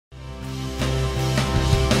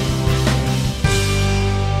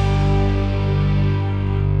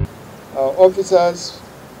officers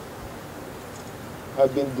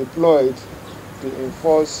have been deployed to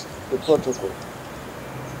enforce the protocol.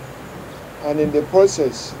 And in the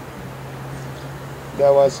process,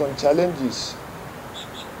 there were some challenges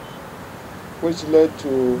which led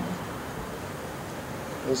to,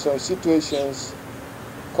 in some situations,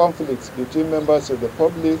 conflicts between members of the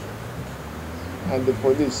public and the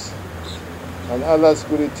police and other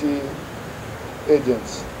security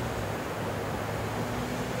agents.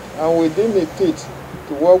 And we deemed it fit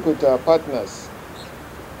to work with our partners,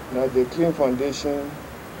 like the Clean Foundation,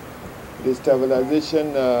 the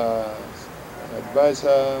Stabilization Advisor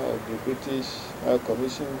of the British High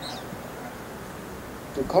Commission,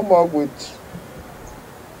 to come up with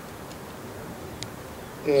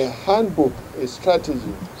a handbook, a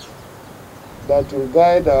strategy that will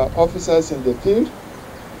guide our officers in the field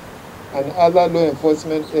and other law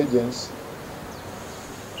enforcement agents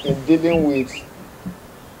in dealing with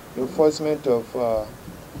enforcement of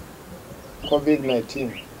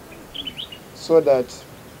COVID-19, so that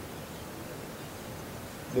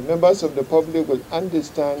the members of the public will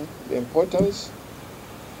understand the importance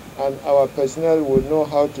and our personnel will know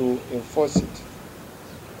how to enforce it.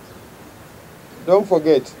 Don't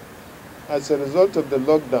forget, as a result of the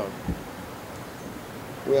lockdown,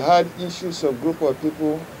 we had issues of group of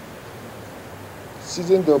people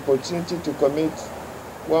seizing the opportunity to commit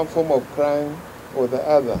one form of crime or the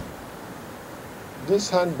other. This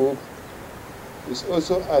handbook is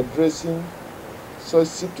also addressing such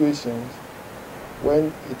situations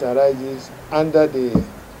when it arises under the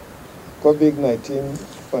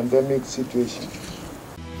COVID-19 pandemic situation.